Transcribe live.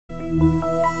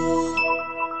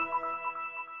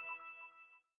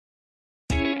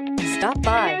Stop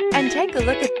by and take a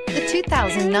look at the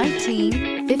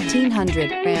 2019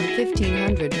 1500. Ram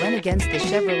 1500 went against the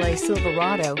Chevrolet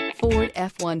Silverado, Ford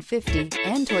F-150,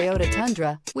 and Toyota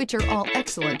Tundra, which are all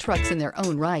excellent trucks in their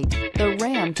own right. The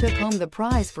Ram took home the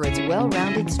prize for its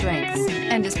well-rounded strengths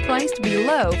and is priced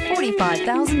below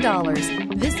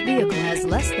 $45,000. This vehicle has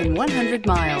less than 100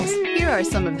 miles. Here are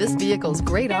some of this vehicle's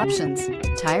great options: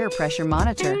 tire pressure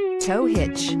monitor, tow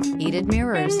hitch, heated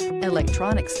mirrors,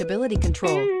 electronic stability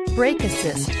control, brake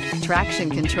assist, traction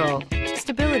control,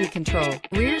 stability control,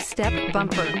 rear step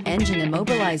bumper, engine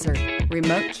immobilizer,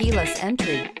 remote keyless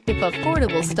entry. If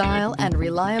affordable style and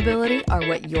reliability are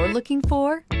what you're looking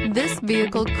for, this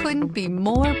vehicle couldn't be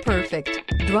more perfect.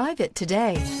 Drive it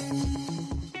today.